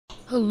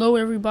Hello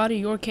everybody,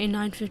 your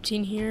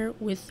K915 here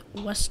with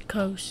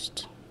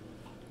Westcoast.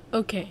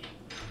 Okay,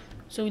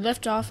 so we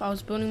left off, I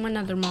was building my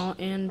nether mall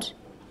and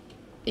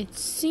it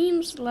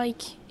seems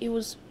like it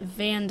was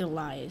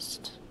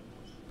vandalized.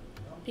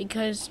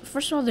 Because,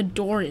 first of all, the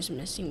door is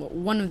missing, well,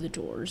 one of the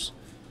doors.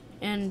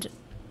 And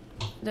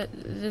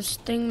this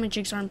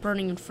thingamajigs aren't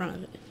burning in front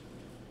of it,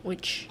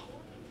 which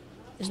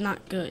is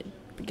not good,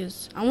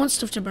 because I want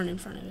stuff to burn in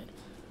front of it.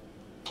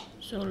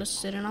 So let's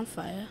set it on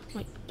fire.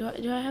 Wait, do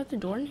I have the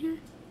door in here?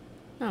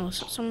 No,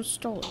 someone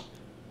stole it.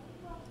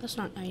 That's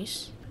not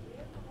nice.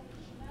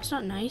 That's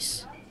not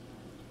nice.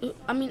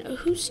 I mean,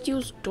 who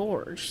steals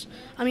doors?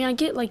 I mean, I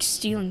get like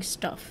stealing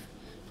stuff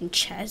in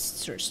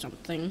chests or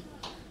something,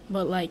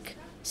 but like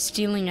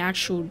stealing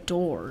actual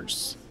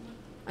doors,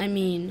 I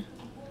mean,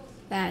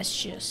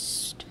 that's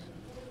just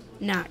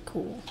not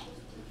cool.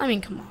 I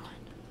mean, come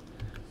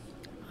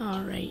on.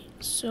 Alright,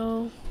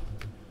 so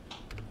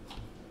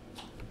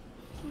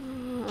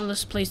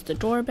let's place the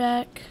door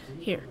back.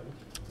 Here.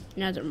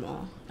 Nether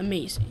mall.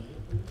 Amazing.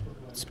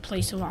 It's a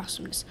place of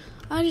awesomeness.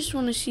 I just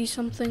want to see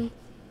something.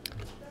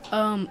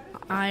 I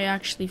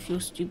actually feel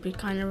stupid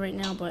kind of right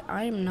now, but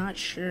I am not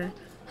sure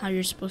how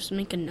you're supposed to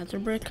make a nether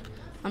brick.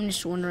 I'm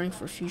just wondering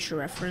for future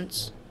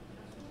reference.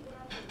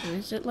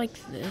 Is it like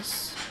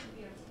this?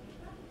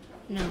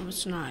 No,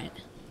 it's not.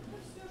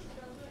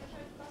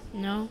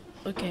 No?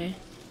 Okay.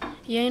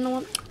 Yeah, you know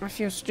what? I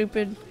feel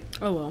stupid.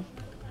 Oh well.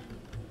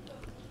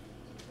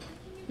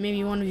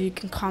 Maybe one of you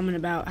can comment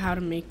about how to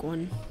make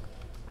one.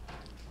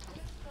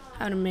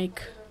 How to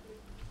make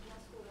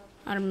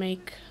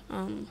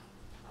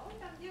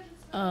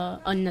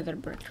another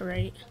brick,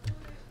 right?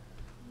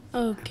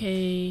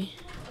 Okay.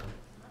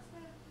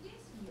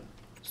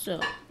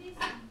 So, you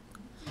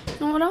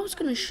know what I was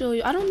gonna show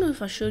you? I don't know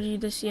if I showed you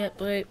this yet,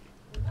 but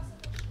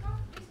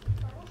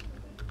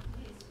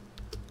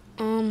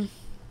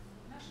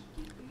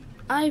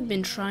I've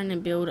been trying to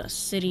build a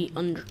city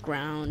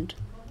underground,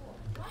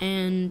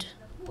 and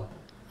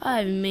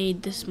I've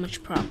made this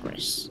much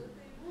progress.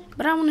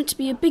 But I want it to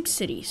be a big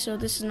city, so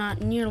this is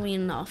not nearly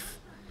enough.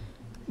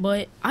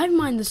 But I've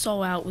mined this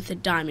all out with a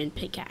diamond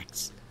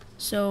pickaxe.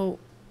 So,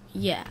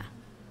 yeah.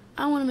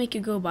 I want to make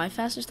it go by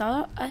faster.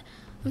 I'm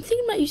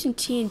thinking about using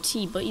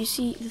TNT, but you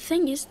see, the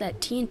thing is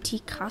that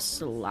TNT costs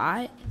a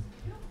lot.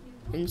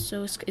 And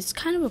so it's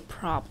kind of a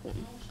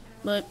problem.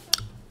 But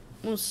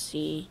we'll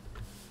see.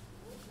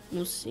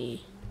 We'll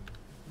see.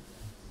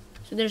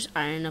 So there's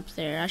iron up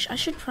there. I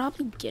should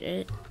probably get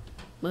it,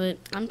 but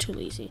I'm too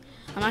lazy.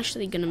 I'm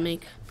actually going to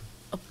make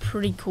a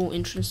pretty cool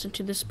entrance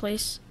into this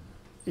place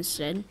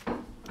instead.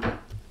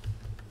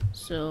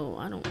 So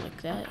I don't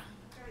like that.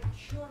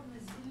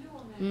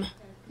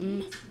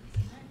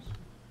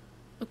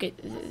 Okay,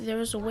 there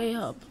was a way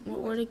up.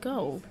 Where'd it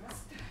go?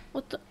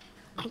 What the?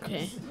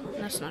 Okay,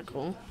 that's not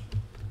cool.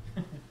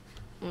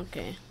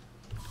 Okay.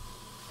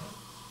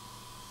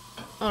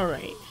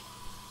 Alright.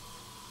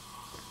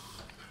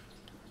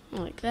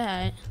 Like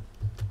that.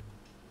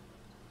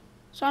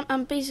 So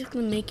I'm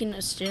basically making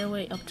a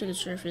stairway up to the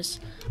surface.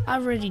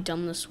 I've already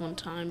done this one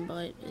time,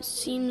 but it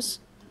seems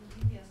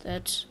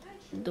that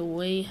the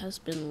way has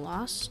been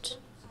lost.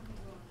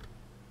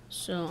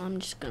 So I'm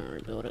just gonna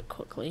rebuild it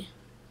quickly.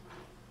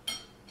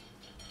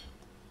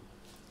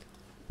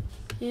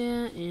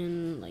 Yeah,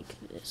 and like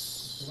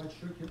this.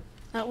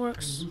 That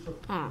works.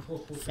 Ah,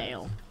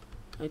 fail.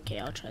 Okay,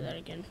 I'll try that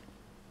again.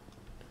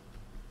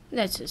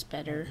 That's just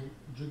better.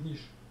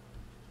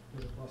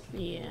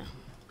 Yeah.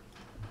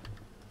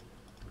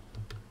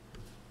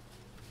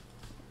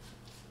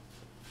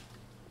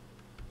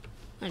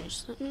 I'm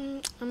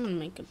gonna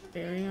make a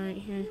barrier right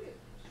here.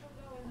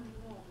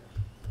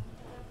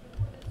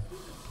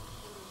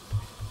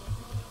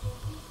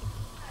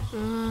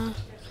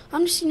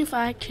 I'm just seeing if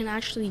I can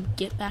actually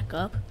get back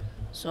up.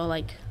 So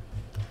like,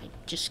 I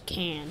just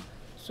can.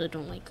 So I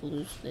don't like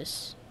lose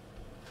this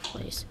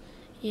place.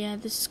 Yeah,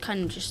 this is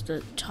kind of just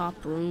the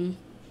top room.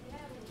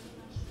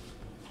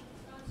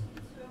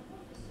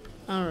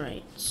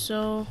 Alright,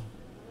 so.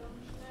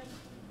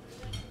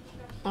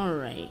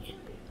 Alright.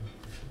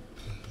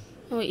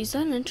 Oh, wait, is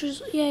that an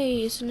entrance?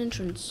 Yay, it's an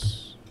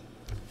entrance.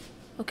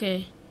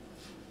 Okay.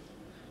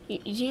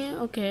 Yeah,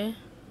 okay.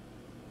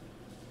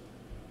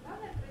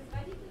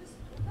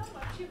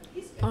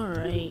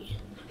 Alright.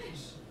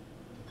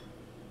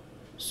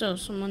 So,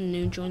 someone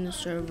new joined the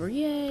server.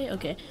 Yay,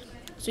 okay.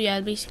 So, yeah,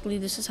 basically,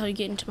 this is how you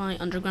get into my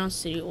underground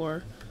city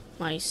or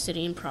my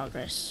city in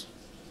progress.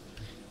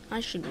 I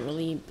should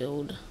really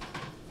build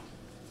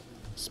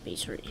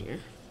space right here.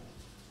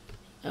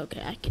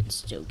 Okay, I can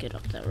still get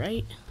up there,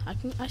 right? I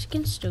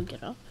can still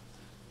get up.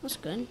 That's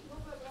good.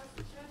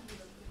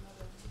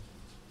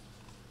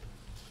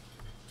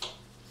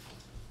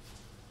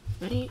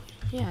 Right?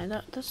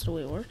 Yeah, that's the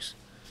way it works.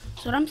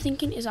 So what I'm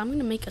thinking is I'm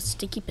gonna make a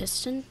sticky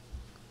piston.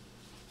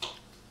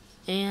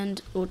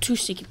 Or two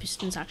sticky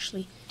pistons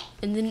actually.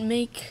 And then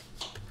make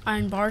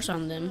iron bars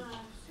on them.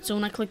 So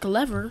when I click a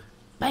lever,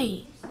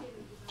 bang!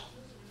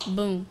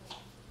 Boom.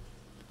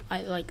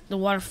 The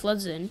water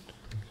floods in.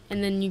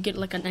 and then you get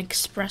like an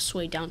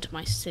expressway down to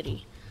my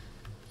city.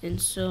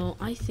 And so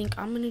I think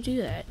I'm gonna do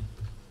that.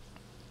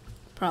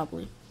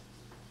 Probably.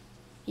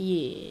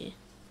 Yeah.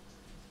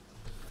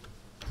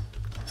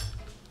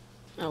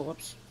 Oh,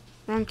 whoops.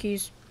 Wrong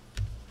keys.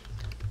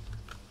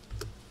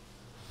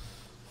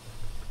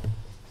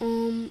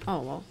 Oh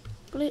well.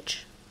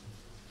 Glitch.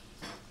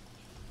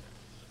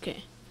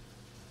 Okay.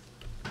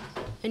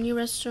 Any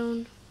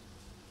redstone?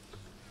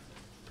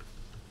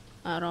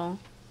 At all?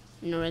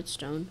 No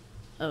redstone?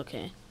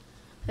 Okay.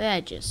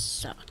 That just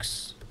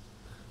sucks.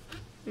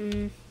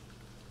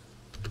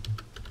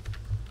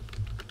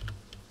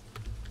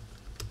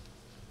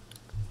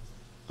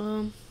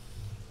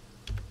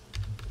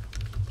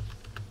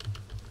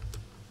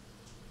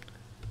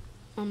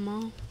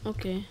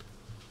 Okay.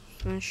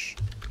 Smash.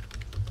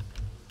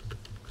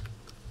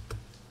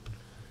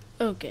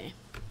 Okay.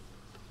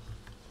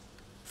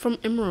 From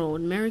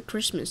Emerald, Merry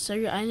Christmas. Sell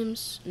your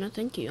items. No,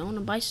 thank you. I want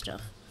to buy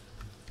stuff.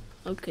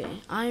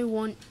 Okay, I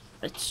want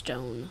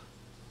redstone.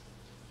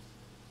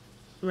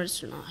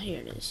 Redstone, oh, here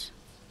it is.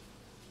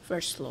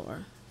 First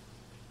floor.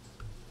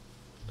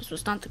 So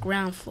it's not the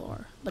ground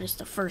floor, but it's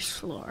the first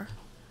floor.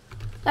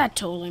 That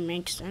totally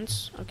makes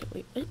sense.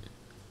 Okay, wait.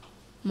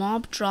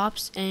 Mob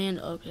drops and,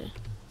 okay.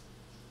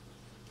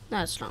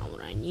 That's not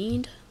what I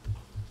need.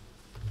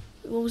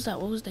 What was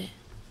that?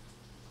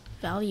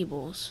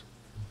 Valuables.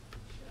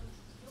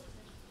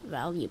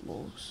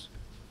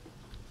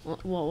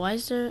 Well, why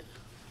is there...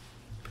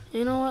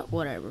 You know what?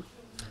 Whatever.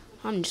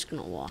 I'm just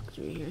gonna walk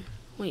through here.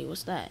 Wait,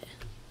 what's that?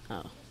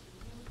 Oh.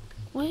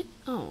 What?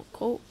 Oh,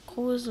 coal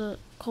is a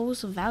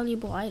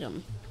valuable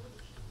item.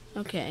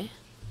 Okay.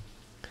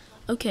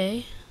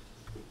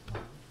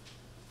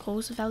 Coal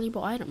is a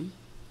valuable item.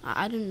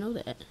 I didn't know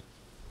that.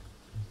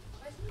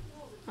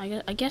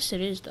 I guess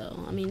it is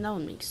though. I mean, that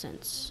would make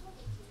sense.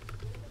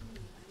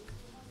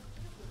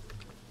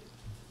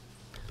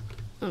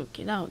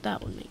 Okay,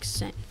 that would make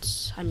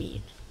sense. I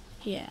mean,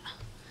 yeah.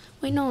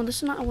 Wait, no, this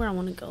is not where I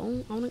want to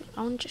go.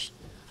 I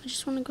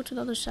just want to go to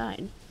the other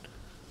side.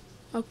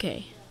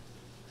 Okay.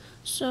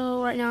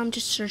 So right now I'm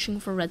just searching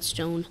for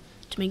redstone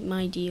to make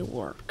my idea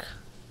work.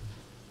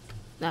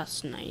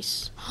 That's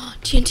nice.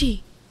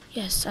 TNT.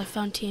 Yes, I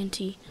found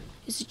TNT.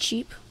 Is it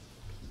cheap?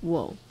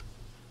 Whoa.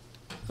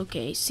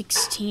 Okay,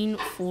 16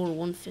 for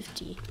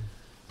 150.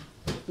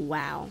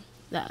 Wow.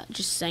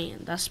 Just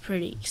saying, that's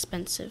pretty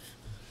expensive.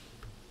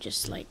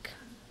 Just like,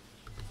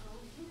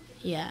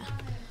 yeah.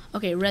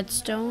 Okay,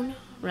 redstone.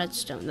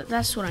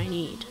 That's what I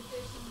need.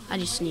 I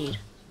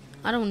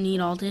don't need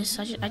all this.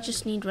 I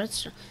just need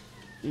redstone.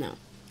 No,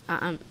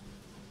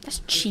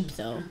 that's cheap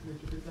though.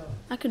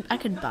 I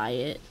could buy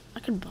it.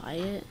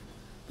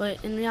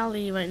 But in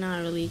reality, right now, I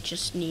really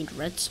just need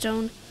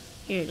redstone.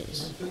 Here it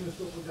is.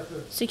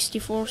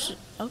 64.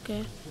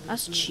 Okay,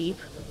 that's cheap.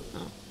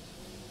 Oh.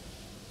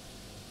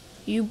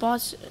 You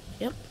bought.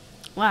 Yep.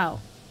 Wow,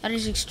 that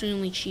is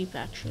extremely cheap,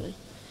 actually.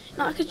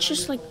 No, I could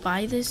just like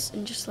buy this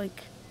and just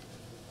like.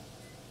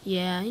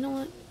 Yeah, you know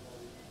what?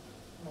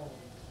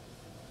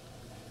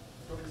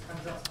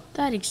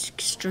 That is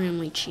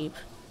extremely cheap.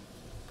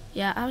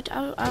 Yeah,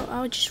 I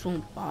would just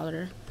won't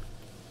bother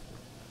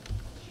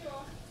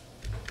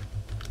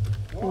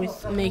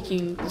with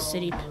making the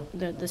city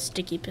the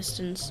sticky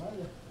pistons.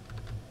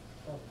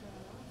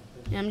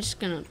 Yeah, I'm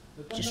just gonna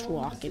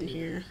walk in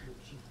here.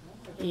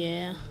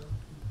 Yeah,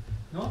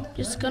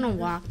 just gonna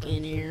walk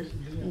in here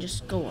and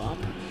just go up.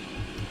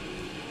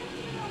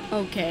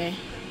 Okay.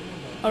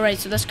 All right,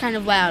 so that's kind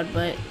of loud,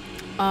 but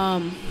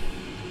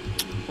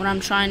what I'm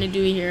trying to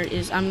do here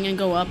is I'm gonna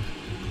go up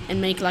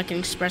and make like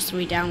an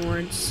expressway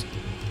downwards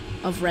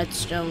of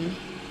redstone.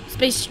 It's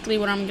basically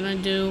what I'm gonna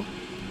do.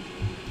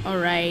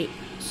 Alright,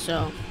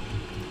 so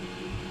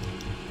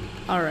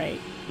right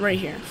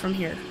here, from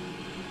here.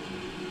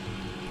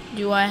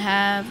 Do I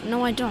have...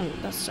 No, I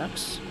don't. That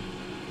sucks.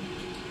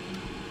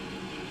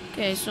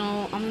 Okay, so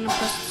I'm gonna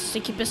press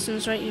sticky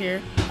pistons right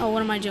here. Oh,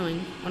 what am I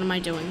doing?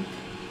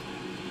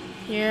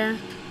 Here.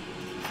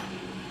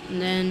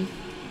 And then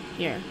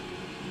here.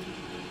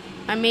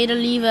 I made a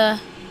lever.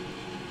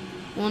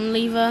 1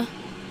 lever.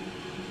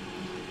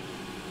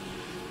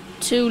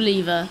 2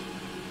 lever.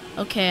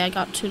 Okay, I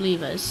got 2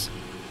 levers.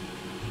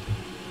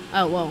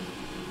 Oh, whoa.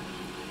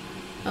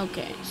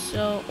 Okay,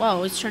 so,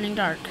 whoa, it's turning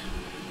dark.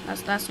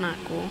 That's not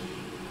cool.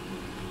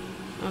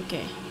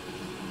 Okay.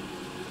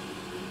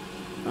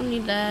 Don't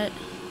need that.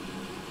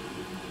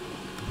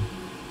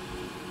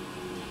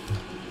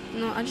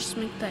 No, I just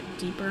make that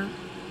deeper.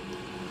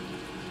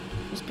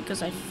 Just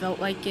because I felt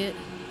like it.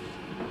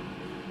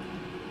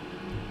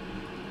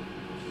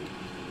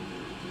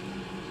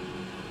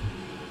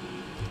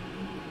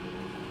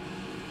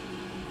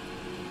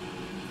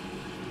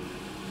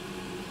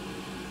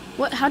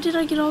 What? How did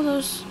I get all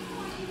those?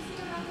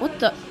 What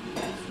the?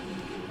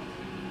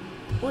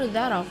 Where did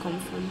that all come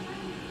from?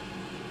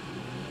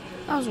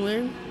 That was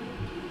weird.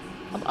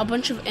 A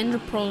bunch of ender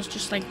pearls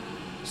just like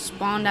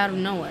spawned out of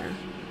nowhere.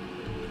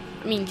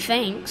 I mean,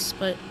 thanks,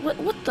 but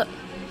what the?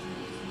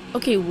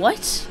 Okay,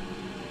 what?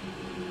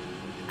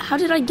 How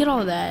did I get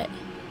all that?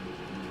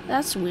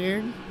 That's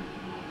weird.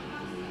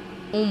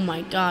 Oh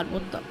my god,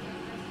 what the?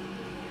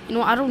 You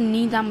know, I don't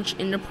need that much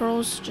ender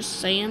pearls, just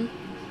saying.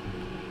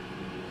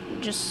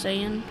 Just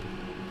saying.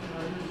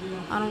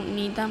 I don't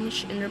need that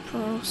much ender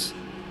pearls.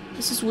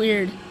 This is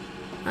weird.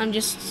 I'm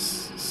just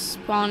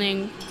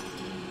spawning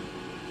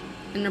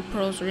ender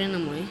pearls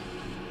randomly.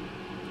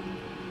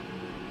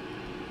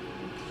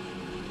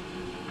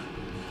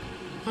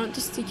 Aren't the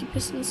sticky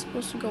pistons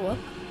supposed to go up?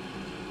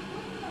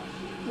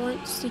 Why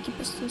aren't the sticky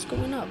pistons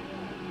going up?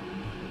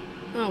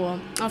 Oh well,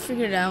 I'll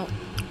figure it out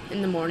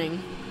in the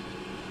morning.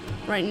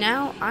 Right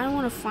now, I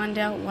want to find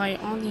out why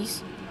all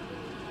these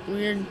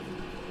weird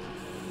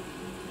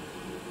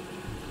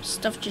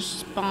stuff just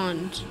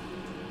spawned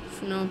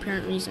for no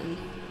apparent reason.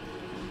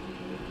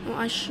 Well,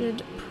 I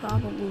should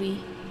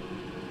probably...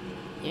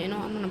 Yeah, you know,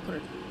 I'm gonna put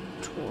a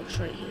torch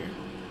right here.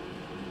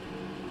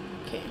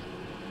 Okay.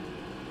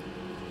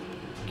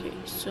 Okay,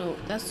 so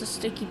that's the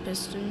sticky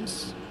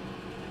pistons.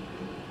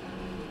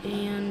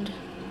 And...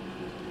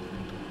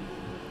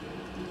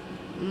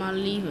 I'm gonna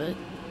leave it.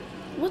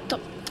 What the...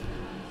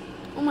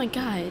 Oh my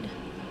god.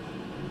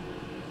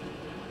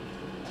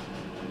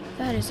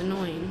 That is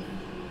annoying.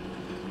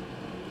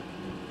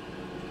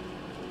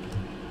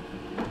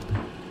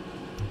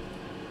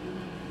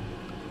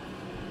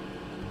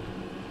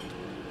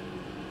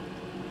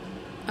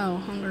 Oh,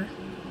 hunger.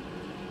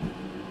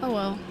 Oh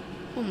well.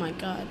 Oh my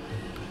god.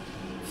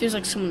 Feels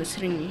like someone is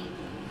hitting me.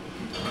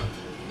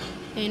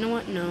 Hey, you know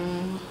what?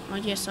 No.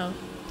 I guess I'll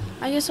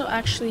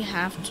actually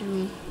have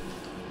to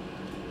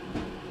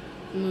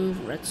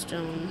move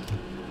redstone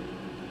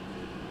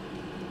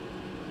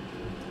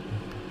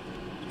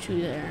to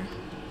there.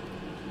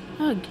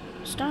 Hug,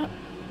 stop.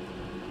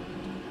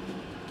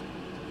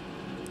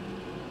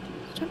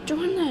 Stop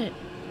doing that.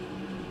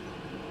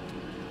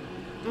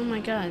 Oh my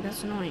god,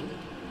 that's annoying.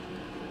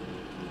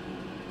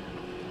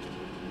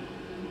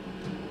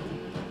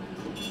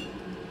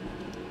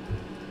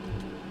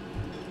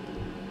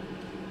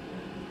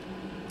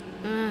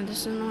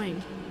 This is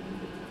annoying.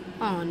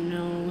 Oh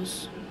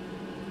noes.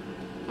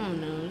 Oh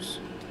noes.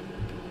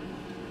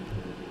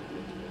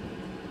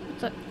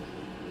 What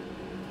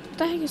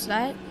the heck is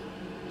that?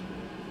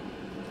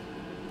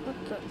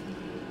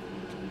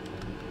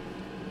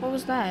 What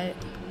was that?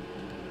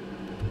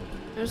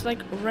 It was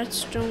like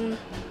redstone.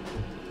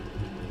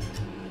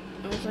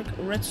 It was like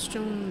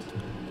redstone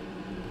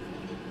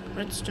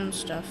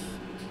stuff.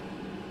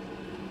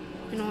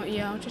 You know what?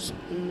 Yeah, I'll just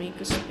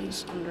make a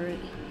space under it.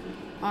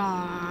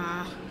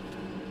 Ah,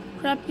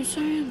 crap you,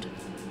 sand.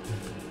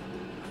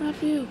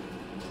 Crap you.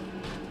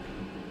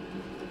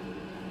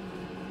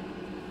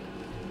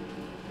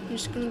 I'm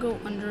just gonna go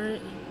under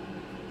it.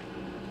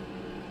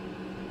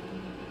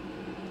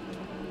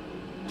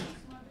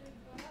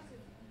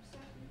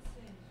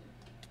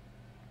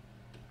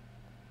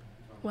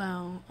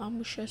 Wow, I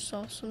wish I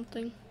saw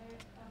something.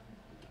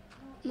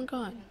 Oh my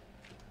god.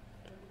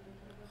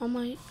 All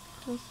my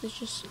health is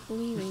just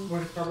leaving.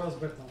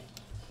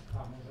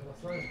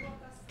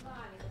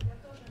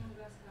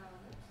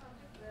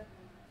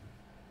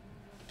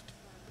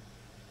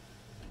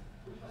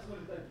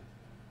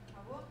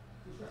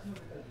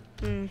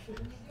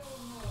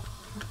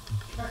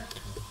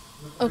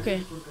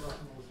 Okay.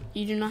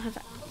 You do not have...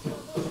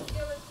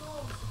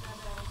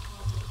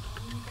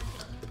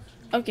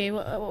 Okay,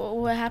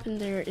 what happened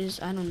there is,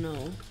 I don't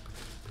know.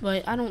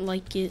 But I don't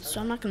like it,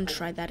 so I'm not going to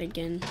try that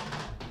again.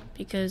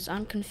 Because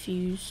I'm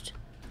confused.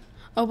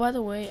 Oh, by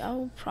the way,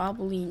 I'll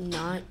probably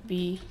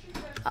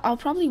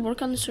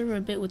work on the server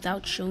a bit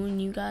without showing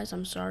you guys.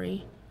 I'm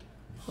sorry.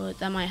 But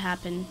that might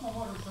happen.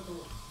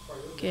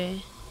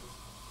 Okay.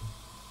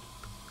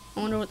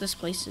 I wonder what this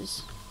place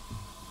is.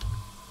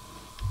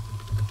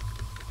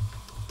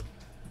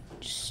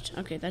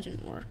 Okay, that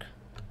didn't work.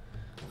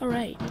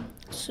 Alright,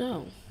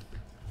 so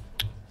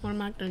what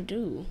am I gonna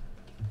do?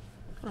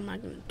 What am I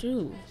gonna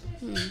do?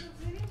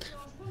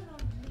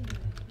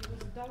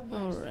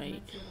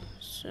 Alright,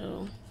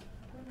 so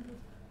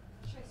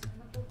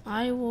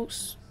I will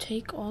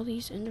take all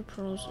these ender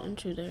pearls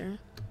into there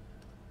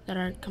that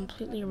are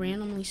completely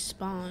randomly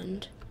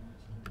spawned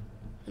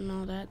and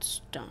all that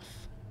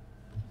stuff.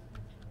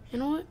 You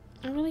know what?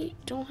 I really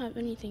don't have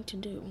anything to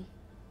do.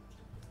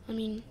 I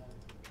mean,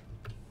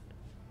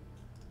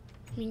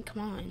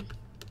 come on.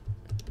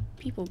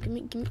 People,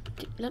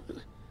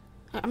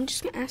 I'm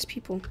just gonna ask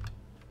people.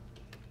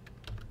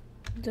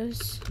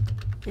 Does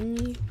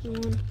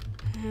anyone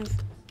have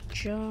a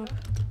job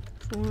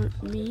for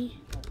me?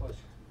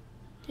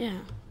 Yeah.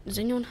 Does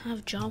anyone have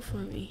a job for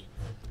me?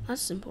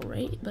 That's simple,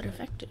 right? But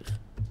effective.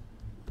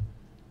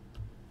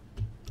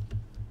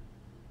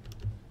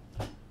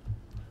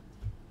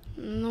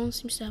 No one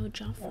seems to have a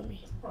job for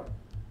me.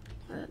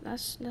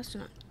 That's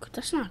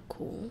not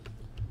cool.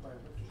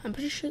 I'm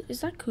pretty sure,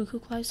 is that Cuckoo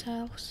Clive's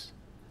house?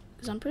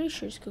 Because I'm pretty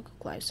sure it's Cuckoo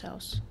Clive's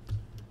house.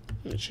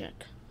 Let me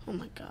check. Oh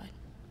my god.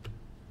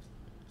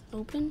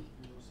 Open?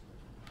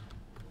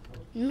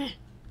 Meh.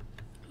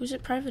 Who's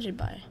it privated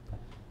by?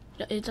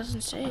 It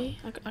doesn't say.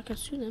 I could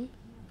sue them.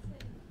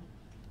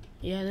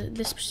 Yeah,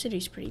 this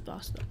city's pretty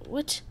bossed up.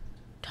 What?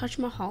 Taj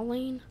Mahal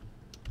Lane?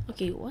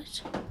 Okay,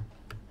 what?